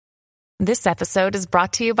This episode is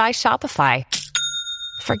brought to you by Shopify.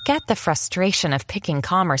 Forget the frustration of picking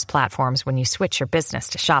commerce platforms when you switch your business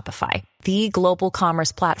to Shopify, the global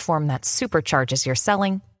commerce platform that supercharges your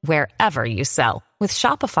selling wherever you sell. With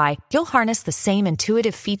Shopify, you'll harness the same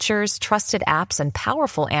intuitive features, trusted apps, and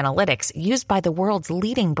powerful analytics used by the world's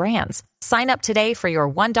leading brands. Sign up today for your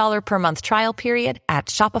 $1 per month trial period at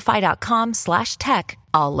shopify.com/tech,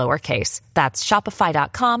 all lowercase. That's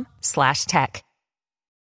shopify.com/tech.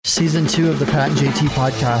 Season 2 of the Pat and JT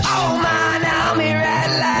podcast. Oh man, I'm here at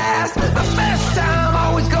last. The first time,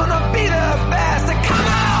 always gonna be the best. Come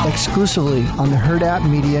on! Exclusively on the Herd App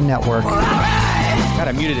Media Network. All right. God,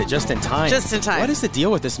 I muted it just in time. Just in time. What is the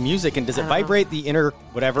deal with this music? And does it vibrate the inner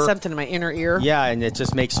whatever? Something in my inner ear. Yeah, and it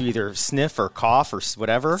just makes you either sniff or cough or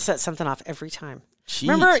whatever. Set something off every time. Jeez.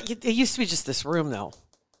 Remember, it used to be just this room, though.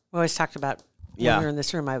 We always talked about when we were in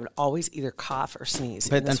this room, I would always either cough or sneeze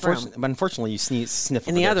But in this room. unfortunately, you sniff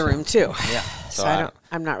In the other room, too. Yeah. So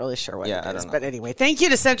I'm not really sure what it is. I don't know. But anyway, thank you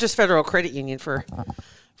to Centris Federal Credit Union for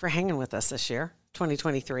hanging with us this year,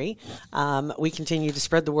 2023. We continue to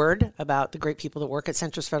spread the word about the great people that work at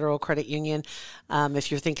Centris Federal Credit Union. If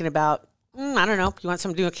you're thinking about, I don't know, you want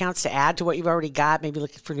some new accounts to add to what you've already got, maybe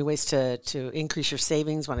looking for new ways to increase your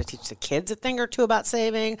savings, want to teach the kids a thing or two about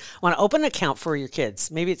saving, want to open an account for your kids.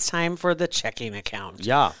 Maybe it's time for the checking account.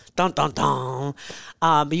 Yeah. Dun, dun, dun.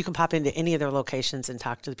 But you can pop into any of their locations and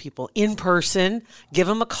talk to the people in person, give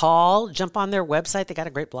them a call, jump on their website. They got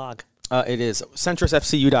a great blog. It is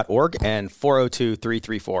centrisfcu.org and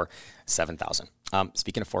 402-334-7000.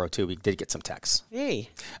 Speaking of 402, we did get some texts. Hey.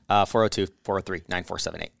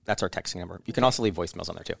 402-403-9478. That's our texting number. You can also leave voicemails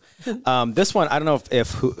on there too. This one, I don't know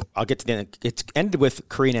I'll get to the end. It's ended with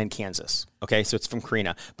Karina in Kansas. Okay, so it's from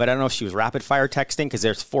Karina. But I don't know if she was rapid fire texting because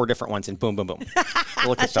there's 4 different ones and boom, boom, boom.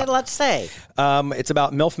 Look She had a lot to say. It's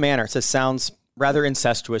about MILF Manor. It says, sounds rather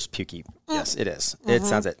incestuous, pukey. Yes, it is. It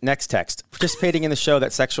sounds it. Next text. Participating in the show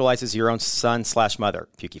that sexualizes your own son/mother.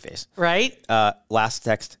 Pukey face. Right? Last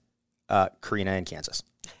text, Karina in Kansas.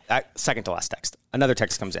 Second to last text. Another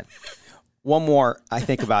text comes in. One more, I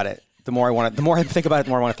think about it. The more I think about it, the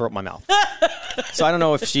more I want to throw up my mouth. So I don't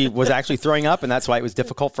know if she was actually throwing up and that's why it was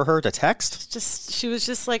difficult for her to text. She was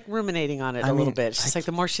just like ruminating on it a little bit. She's like,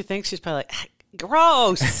 the more she thinks, she's probably like,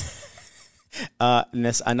 gross.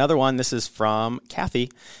 Another one, this is from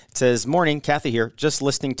Kathy. It says, morning, Kathy here. Just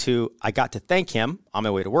listening to I Got to Thank Him on my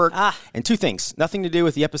way to work. And 2 things. Nothing to do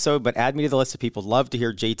with the episode, but add me to the list of people love to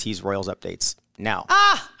hear JT's Royals updates. Now,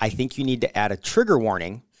 I think you need to add a trigger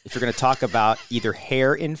warning if you're going to talk about either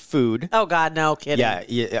hair in food. Oh, God, no kidding.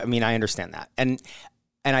 Yeah, I mean, I understand that. And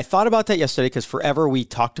I thought about that yesterday because forever we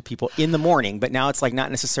talk to people in the morning, but now it's like not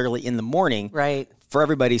necessarily in the morning. Right. For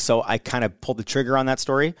everybody, so I kind of pulled the trigger on that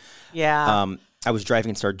story. Yeah. I was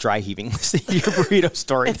driving and started dry heaving listening to your burrito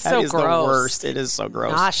story. It's That so is gross. The worst. It is so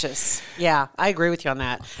gross. Nauseous. Yeah, I agree with you on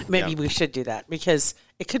that. Maybe we should do that because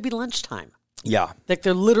it could be lunchtime. Yeah. Like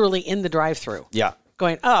they're literally in the drive-thru. Yeah.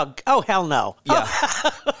 Going, oh, hell no. Yeah.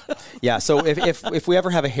 Yeah. So if we ever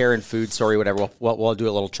have a hair and food story, whatever, we'll do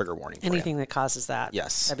a little trigger warning. Anything that causes that.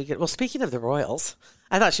 Yes. That'd be good. Well, speaking of the Royals,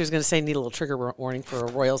 I thought she was going to say need a little trigger warning for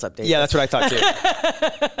a Royals update. Yeah, that's what I thought too.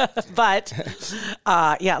 But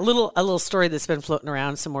a little story that's been floating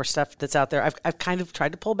around, some more stuff that's out there. I've kind of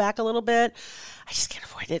tried to pull back a little bit. I just can't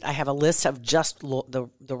avoid it. I have a list of just the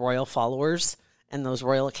Royal followers and those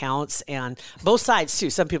Royal accounts, and both sides too.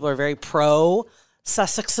 Some people are very pro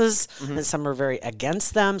Sussexes, and some are very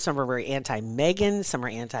against them. Some are very anti-Meghan. Some are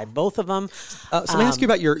anti both of them. So let me ask you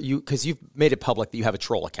about because you've made it public that you have a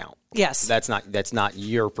troll account. Yes. That's not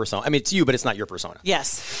your persona. I mean, it's you, but it's not your persona.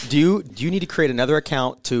 Yes. Do you need to create another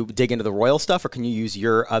account to dig into the royal stuff, or can you use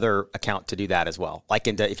your other account to do that as well? Like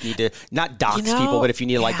if you need to not dox people, but if you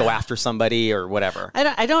need to like go after somebody or whatever.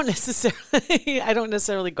 I don't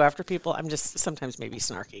necessarily go after people. I'm just sometimes maybe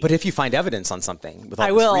snarky. But if you find evidence on something with all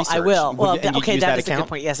I this will. research, I will. Well, and you okay, use that is account? a good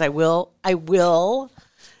point. Yes, I will. I will.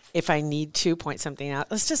 If I need to point something out,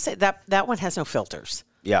 let's just say that one has no filters.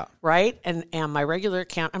 Yeah. Right. And my regular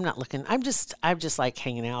account, I'm not looking. I'm just like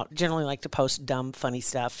hanging out. Generally, like to post dumb, funny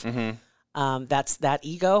stuff. Mm-hmm. That's that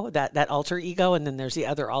ego, that alter ego, and then there's the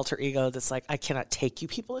other alter ego that's like, I cannot take you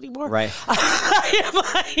people anymore. Right.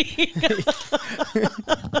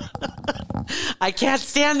 I can't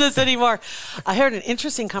stand this anymore. I heard an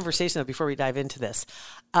interesting conversation though before we dive into this,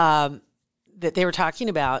 that they were talking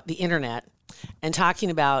about the internet and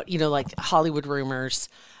talking about like Hollywood rumors.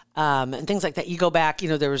 And things like that. You go back,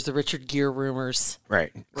 there was the Richard Gere rumors.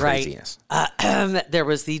 Right. Craziness. Right. There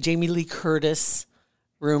was the Jamie Lee Curtis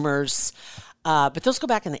rumors. But those go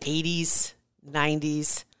back in the 80s,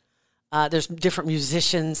 90s. There's different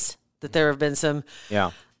musicians that there have been some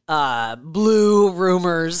blue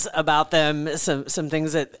rumors about them, some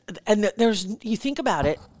things that, and you think about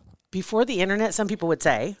it, before the internet, some people would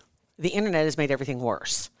say the internet has made everything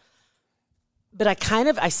worse. But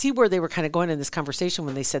I see where they were kind of going in this conversation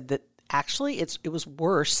when they said that actually it was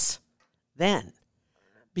worse then,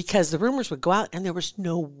 because the rumors would go out and there was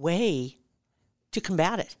no way to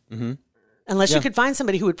combat it unless you could find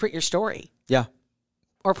somebody who would print your story. Yeah.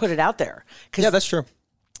 Or put it out there. Yeah, that's true.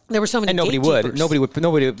 There were so many and nobody gatekeepers.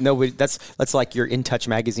 would. Nobody. That's like your In Touch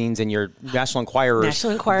magazines and your National Enquirers.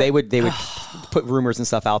 National Enquirer. They would put rumors and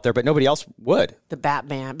stuff out there, but nobody else would. The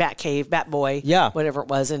Batman, Batcave, Batboy, Yeah, whatever it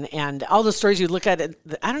was, and all the stories you look at.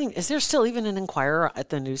 Is there still even an Enquirer at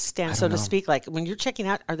the newsstand, so to speak? Like when you're checking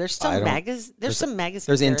out, are there still magazines? There's some magazines.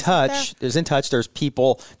 There's In Touch. There's In Touch. There's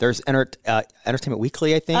People. There's Entertainment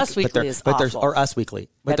Weekly, I think. Us Weekly is awful. Or Us Weekly,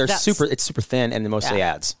 but they're super. It's super thin and mostly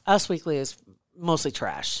ads. Us Weekly is mostly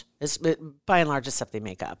trash. By and large, it's stuff they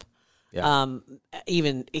make up. Yeah.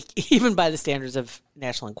 Even by the standards of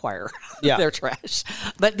National Enquirer, they're trash.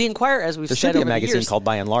 But the Enquirer, as we've there said, should be a over the magazine years, called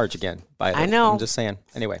By and Large again. I know. I'm just saying.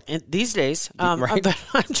 Anyway, and these days, right? but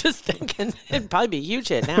I'm just thinking it'd probably be a huge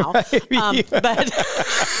hit now. But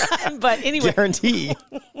anyway, guarantee.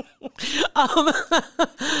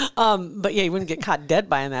 But yeah, you wouldn't get caught dead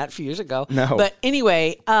buying that a few years ago. No. But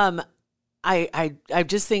anyway, I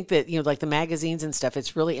just think that, like the magazines and stuff,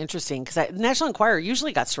 it's really interesting because the National Enquirer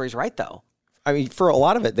usually got stories right, though. I mean, for a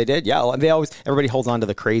lot of it, they did. Yeah, everybody holds on to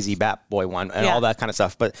the crazy Bat Boy one and all that kind of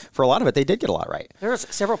stuff. But for a lot of it, they did get a lot right. There was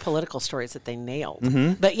several political stories that they nailed.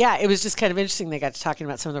 Mm-hmm. But yeah, it was just kind of interesting. They got to talking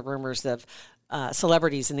about some of the rumors of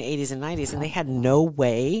celebrities in the 80s and 90s, and they had no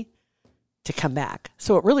way to come back.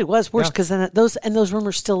 So it really was worse because then those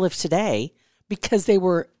rumors still live today because they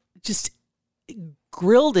were just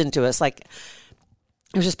grilled into us like it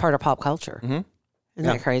was just part of pop culture. Mm-hmm. Isn't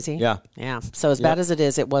that crazy? Yeah. Yeah. So as bad as it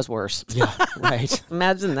is, it was worse. Yeah, right.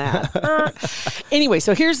 Imagine that. Anyway,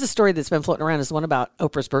 so here's the story that's been floating around is one about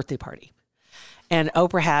Oprah's birthday party. And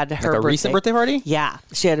Oprah had her recent birthday party? Yeah.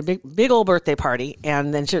 She had a big old birthday party.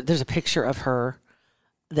 And then there's a picture of her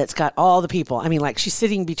that's got all the people. I mean, like she's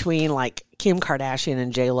sitting between like Kim Kardashian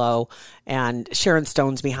and J-Lo and Sharon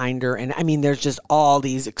Stone's behind her. And I mean, there's just all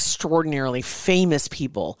these extraordinarily famous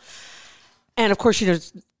people. And of course,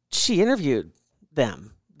 she interviewed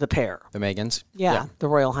them, the pair. The Megans. Yeah. The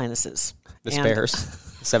Royal Highnesses. The Spares.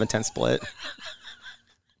 7-10 split.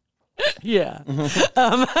 Yeah.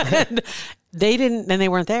 And they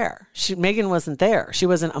weren't there. Meghan wasn't there. She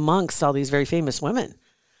wasn't amongst all these very famous women.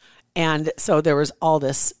 And so there was all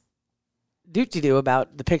this do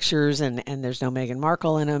about the pictures and there's no Meghan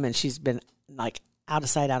Markle in them. And she's been like out of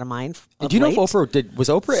sight, out of mind. Did you know if was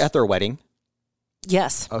Oprah at their wedding?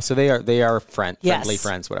 Yes. Oh, so they are friendly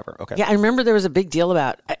friends, whatever. Okay. Yeah, I remember there was a big deal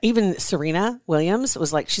about even Serena Williams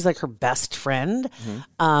was like she's like her best friend,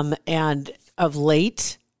 and of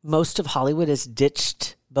late, most of Hollywood has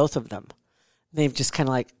ditched both of them. They've just kind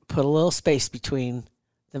of like put a little space between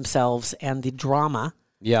themselves and the drama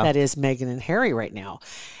that is Meghan and Harry right now.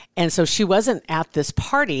 And so she wasn't at this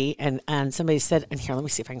party, and somebody said, and here, let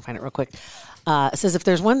me see if I can find it real quick. It says, if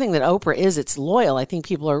there's one thing that Oprah is, it's loyal. I think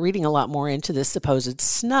people are reading a lot more into this supposed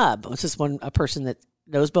snub. This is a person that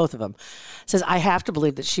knows both of them. Says, I have to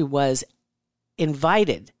believe that she was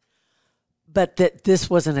invited, but that this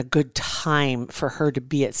wasn't a good time for her to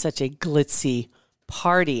be at such a glitzy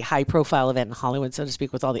party, high-profile event in Hollywood, so to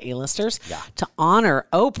speak, with all the A-listers. Yeah. To honor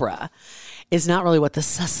Oprah is not really what the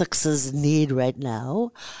Sussexes need right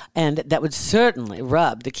now, and that would certainly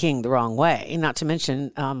rub the king the wrong way, not to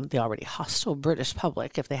mention the already hostile British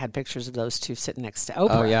public if they had pictures of those two sitting next to Oprah.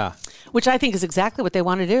 Oh, yeah. Which I think is exactly what they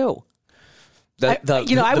want to do. I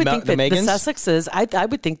would think that the Sussexes, I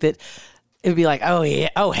would think that it would be like, oh, yeah,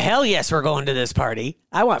 oh, hell yes, we're going to this party.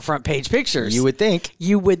 I want front page pictures. You would think.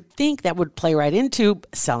 You would think that would play right into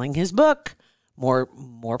selling his book. More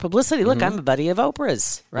publicity. Look, I'm a buddy of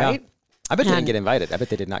Oprah's, right? Yeah. I bet they didn't get invited. I bet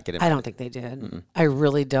they did not get invited. I don't think they did. Mm-mm. I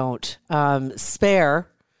really don't. Spare.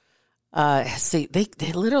 See,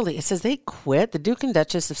 they literally, it says they quit. The Duke and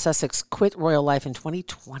Duchess of Sussex quit royal life in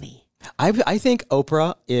 2020. I think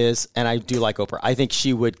Oprah is, and I do like Oprah, I think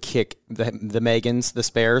she would kick the Megans, the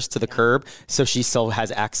Spares, to the curb so she still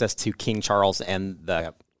has access to King Charles and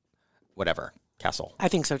the whatever castle. I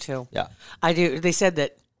think so too. Yeah. I do. They said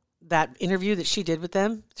that interview that she did with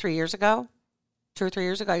them 3 years ago, 2 or 3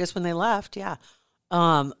 years ago, I guess when they left,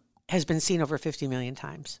 has been seen over 50 million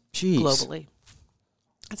times. Jeez. Globally.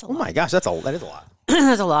 That's a lot. Oh my gosh, that is a lot.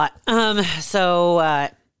 That's a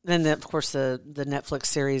lot. Then, of course, the Netflix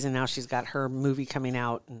series, and now she's got her movie coming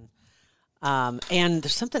out. And And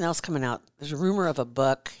there's something else coming out. There's a rumor of a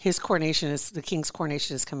book. The King's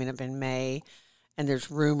coronation is coming up in May. And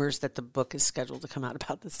there's rumors that the book is scheduled to come out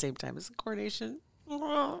about the same time as the coronation.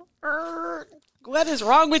 What is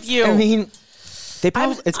wrong with you? I mean,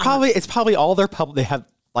 it's probably all their they have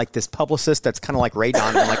like this publicist that's kind of like Ray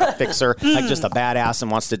Donovan, like a fixer, like just a badass and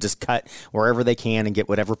wants to just cut wherever they can and get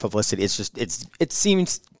whatever publicity. It's just it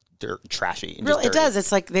seems trashy. And really, it does.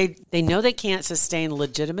 It's like they know they can't sustain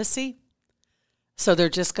legitimacy, so they're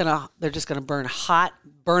just gonna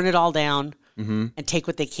burn it all down, and take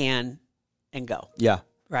what they can and go. Yeah,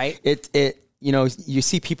 right. You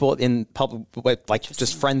see people in public, like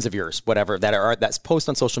just friends of yours, whatever, that's post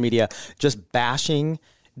on social media, just bashing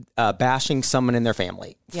someone in their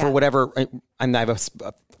family for whatever, and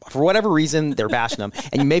for whatever reason they're bashing them.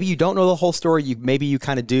 And maybe you don't know the whole story. Maybe you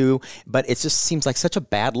kind of do, but it just seems like such a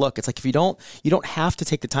bad look. It's like if you don't have to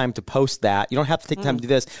take the time to post that. You don't have to take the time to do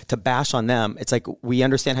this to bash on them. It's like we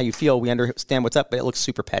understand how you feel. We understand what's up, but it looks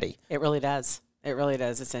super petty. It really does. It really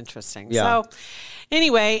does. It's interesting. Yeah. So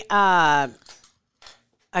anyway, I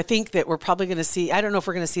think that we're probably going to see, I don't know if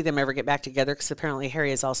we're going to see them ever get back together, because apparently Harry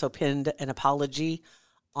has also pinned an apology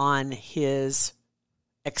on his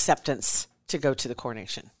acceptance to go to the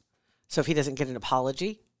coronation. So if he doesn't get an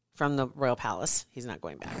apology from the royal palace, he's not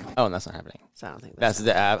going back. Oh, and that's not happening. So I don't think that's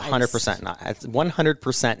 100% not. It's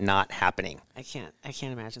 100% not happening. I can't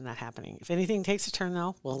imagine that happening. If anything takes a turn,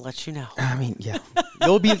 though, we'll let you know. I mean, yeah,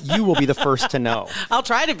 you will be the first to know. I'll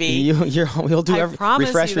try to be. You'll do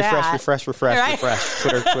refresh. Right?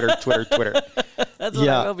 Twitter. That's what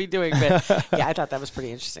I will be doing. But yeah, I thought that was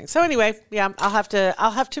pretty interesting. So anyway, yeah, I'll have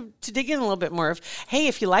to dig in a little bit more of, hey,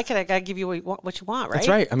 if you like it, I got to give you what you want, right? That's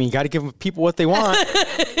right. I mean, you got to give people what they want.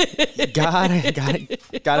 You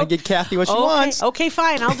gotta get Kathy what she wants. Okay,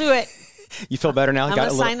 fine, I'll do it. You feel better now? I'm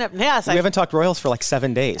gonna sign up. Yes, we haven't talked Royals for like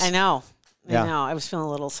 7 days. I know. I was feeling a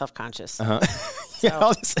little self-conscious. So. Yeah,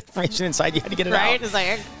 all this information inside, you had to get it out. Right? It's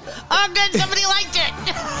like, oh, good, somebody liked it.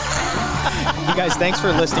 You guys, thanks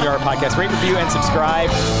for listening to our podcast. Rate, review, and subscribe.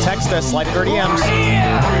 Text us, slide into our DMs.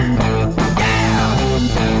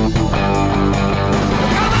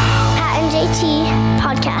 Pat and JT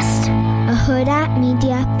Podcast, a Huda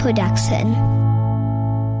Media Production.